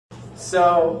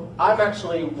So I'm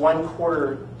actually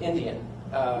 1/4 Indian.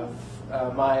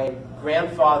 My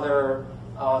grandfather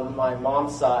on my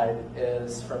mom's side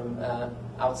is from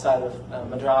outside of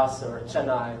Madras or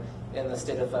Chennai in the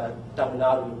state of Tamil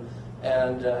Nadu.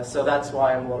 And so that's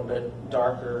why I'm a little bit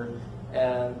darker.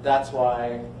 And that's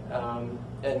why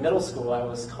in middle school I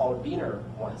was called a beaner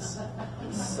once.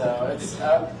 So it's,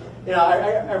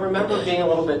 I remember being a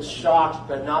little bit shocked,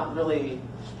 but not really.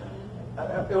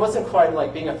 It wasn't quite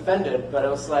like being offended, but it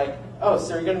was like, oh,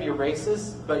 so you're going to be a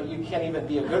racist, but you can't even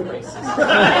be a good racist.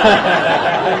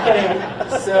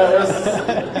 So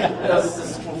it was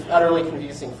just utterly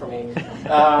confusing for me.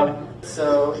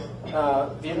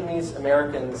 Vietnamese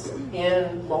Americans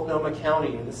in Multnomah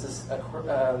County, this is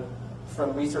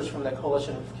from research from the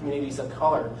Coalition of Communities of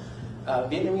Color,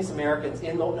 Vietnamese Americans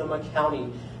in Multnomah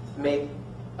County make,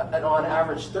 on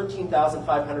average,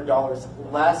 $13,500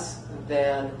 less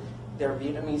than their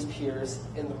Vietnamese peers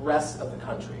in the rest of the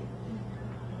country.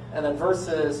 And then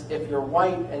versus if you're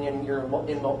white and you're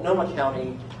in Multnomah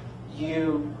County,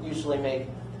 you usually make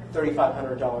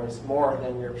 $3,500 more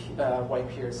than your white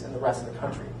peers in the rest of the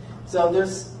country. So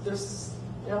there's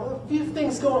a few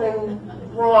things going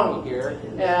wrong here,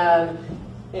 and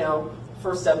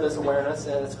first step is awareness,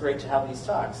 and it's great to have these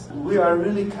talks. We are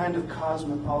really kind of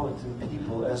cosmopolitan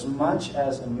people, as much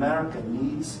as America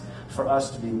needs for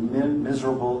us to be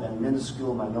miserable and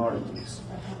minuscule minorities.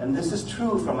 And this is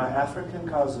true for my African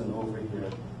cousin over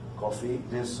here, Kofi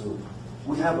Desu.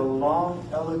 We have a long,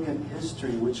 elegant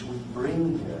history which we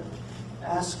bring here.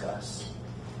 Ask us.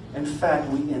 In fact,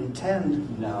 we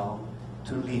intend now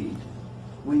to lead.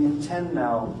 We intend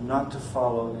now not to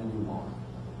follow anymore.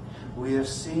 We have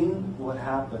seen what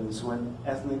happens when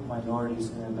ethnic minorities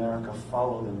in America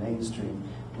follow the mainstream.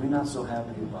 We're not so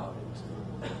happy about it.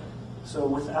 So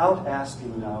without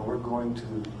asking now, we're going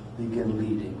to begin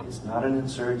leading. It's not an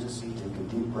insurgency. Take a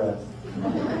deep breath.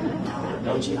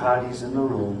 No jihadis in the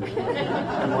room.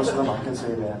 And most of them, I can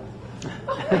say that.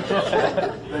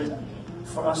 But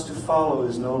for us to follow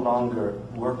is no longer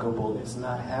workable. It's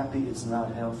not happy. It's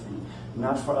not healthy.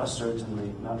 Not for us,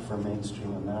 certainly. Not for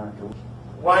mainstream America.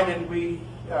 Why did we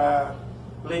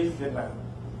leave Vietnam?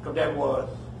 Because that was,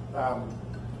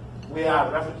 we are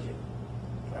refugees.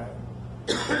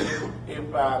 If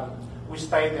we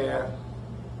stay there,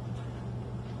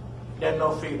 there's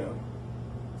no freedom.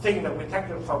 Things that we take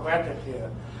for granted here.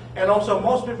 And also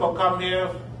most people come here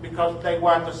because they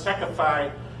want to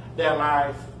sacrifice their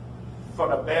life for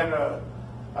the better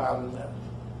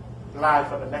life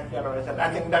for the next generation. I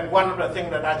think that one of the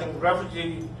things that I think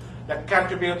refugees that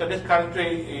contribute to this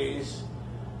country is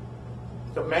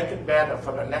to make it better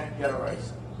for the next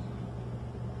generation.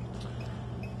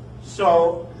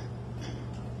 So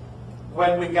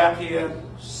when we got here,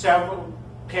 several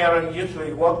parents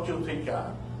usually work 2-3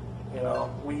 jobs.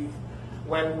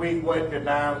 When we go in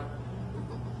Vietnam,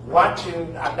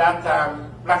 watching at that time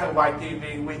black and white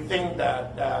TV, we think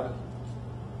that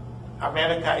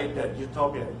America is the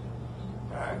utopia.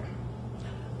 Right?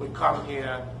 We come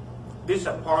here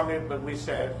disappointed, but we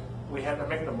said we had to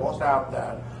make the most out of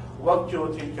that. Work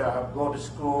 2-3 jobs, go to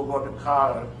school, go to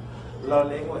college,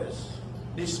 learn English.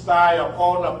 Despite of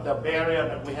all of the barriers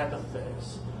that we had to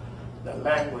face, the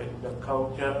language, the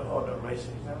culture, or the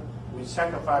racism, we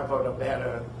sacrificed for the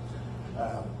better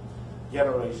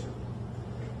generation.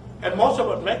 And most of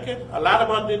us make it. A lot of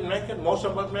us didn't make it. Most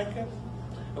of us make it.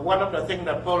 And one of the things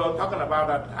that Paul was talking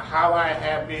about, how I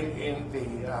have been in the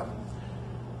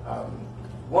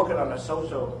working on a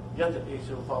social justice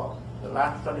issue for the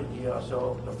last 30 years or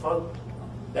so, the first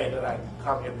day that I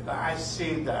come here, because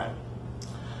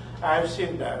I've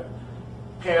seen that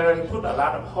parents put a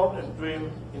lot of hope and dream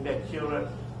in their children,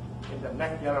 in the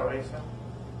next generation.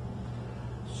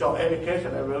 So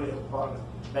education is really important.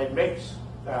 They make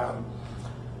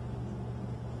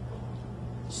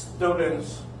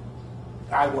students,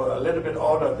 I was a little bit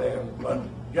older than, but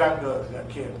younger than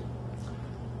kids.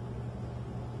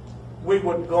 We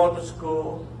would go to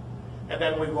school, and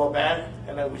then we go back,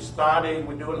 and then we study,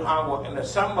 we're doing homework. In the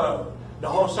summer, the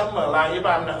whole summer, like if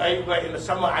I'm in the 8th grade in the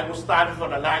summer, I would start for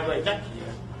the 9th grade next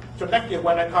year. So next year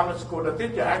when I come to school, the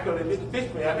teacher actually didn't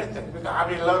teach me anything because I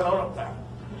didn't learn all of that.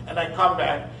 And I come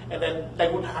back, and then they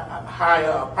would hire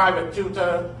a private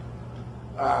tutor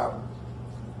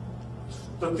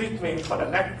to teach me for the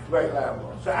next grade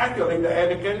level. So actually the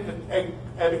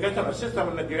educational system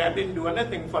in Nigeria didn't do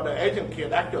anything for the Asian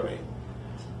kid actually.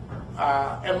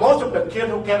 And most of the kids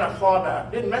who can afford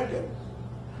that didn't make it.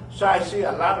 So I see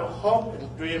a lot of hope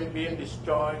and dream being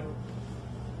destroyed.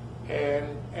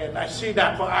 And I see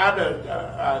that for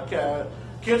other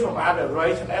kids from other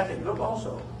race and ethnic group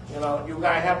also. You know, you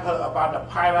guys have heard about the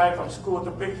pilot from school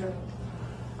to prison.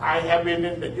 I have been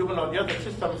in the juvenile justice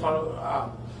system for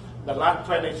the last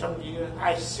 20-some years.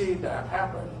 I see that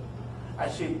happen. I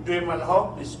see dream and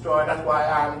hope destroyed. That's why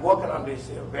I'm working on this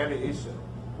very issue.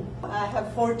 I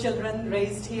have 4 children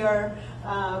raised here,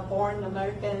 born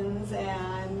Americans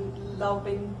and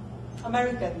loving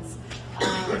Americans.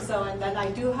 And then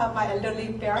I do have my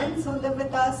elderly parents who live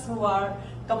with us, who are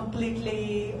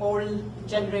completely old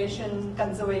generation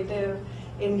conservative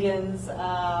Indians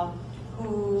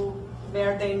who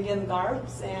wear the Indian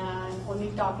garbs and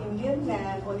only talk Indian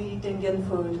and only eat Indian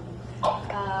food.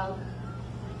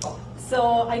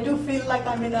 So I do feel like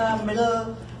I'm in a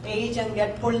middle age and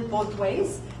get pulled both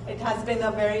ways. It has been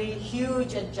a very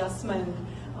huge adjustment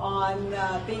on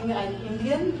being an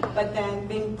Indian, but then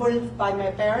being pulled by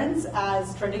my parents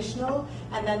as traditional,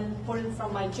 and then pulled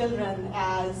from my children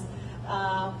as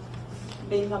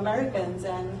being Americans.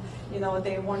 And you know,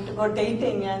 they want to go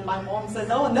dating, and my mom says,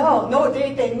 "Oh no, no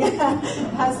dating. It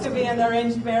has to be an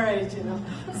arranged marriage." You know,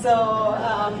 so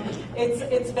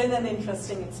it's been an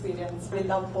interesting experience. We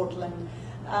love Portland.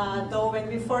 Though when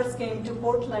we first came to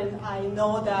Portland, I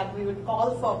know that we would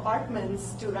call for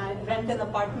apartments to rent an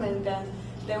apartment, and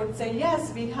they would say,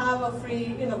 yes, we have a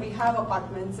free, you know, we have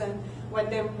apartments. And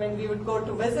when we would go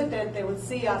to visit it, they would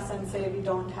see us and say we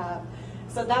don't have.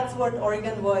 So that's what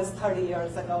Oregon was 30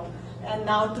 years ago. And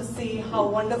now to see how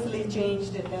wonderfully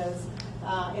changed it is,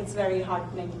 it's very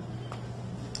heartening.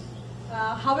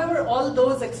 However, all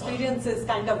those experiences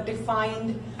kind of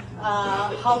defined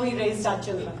how we raised our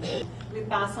children. We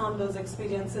pass on those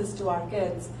experiences to our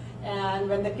kids. And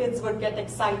when the kids would get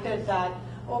excited that,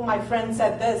 oh, my friend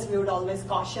said this, we would always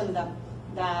caution them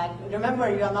that, remember,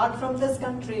 you're not from this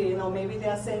country, you know, maybe they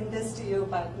are saying this to you,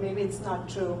 but maybe it's not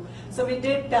true. So we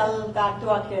did tell that to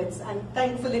our kids, and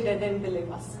thankfully they didn't believe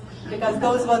us, because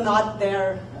those were not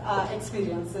their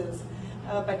experiences.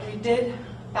 But we did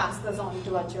pass this on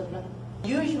to our children.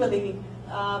 Usually,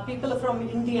 people from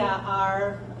India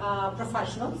are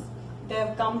professionals. They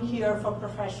have come here for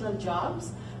professional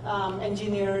jobs,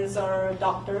 engineers or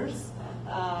doctors.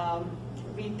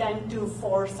 We tend to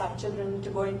force our children to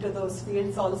go into those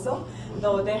fields also,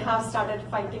 though they have started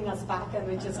fighting us back, and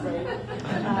which is great.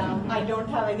 I don't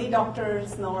have any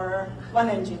doctors nor one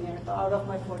engineer out of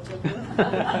my 4 children.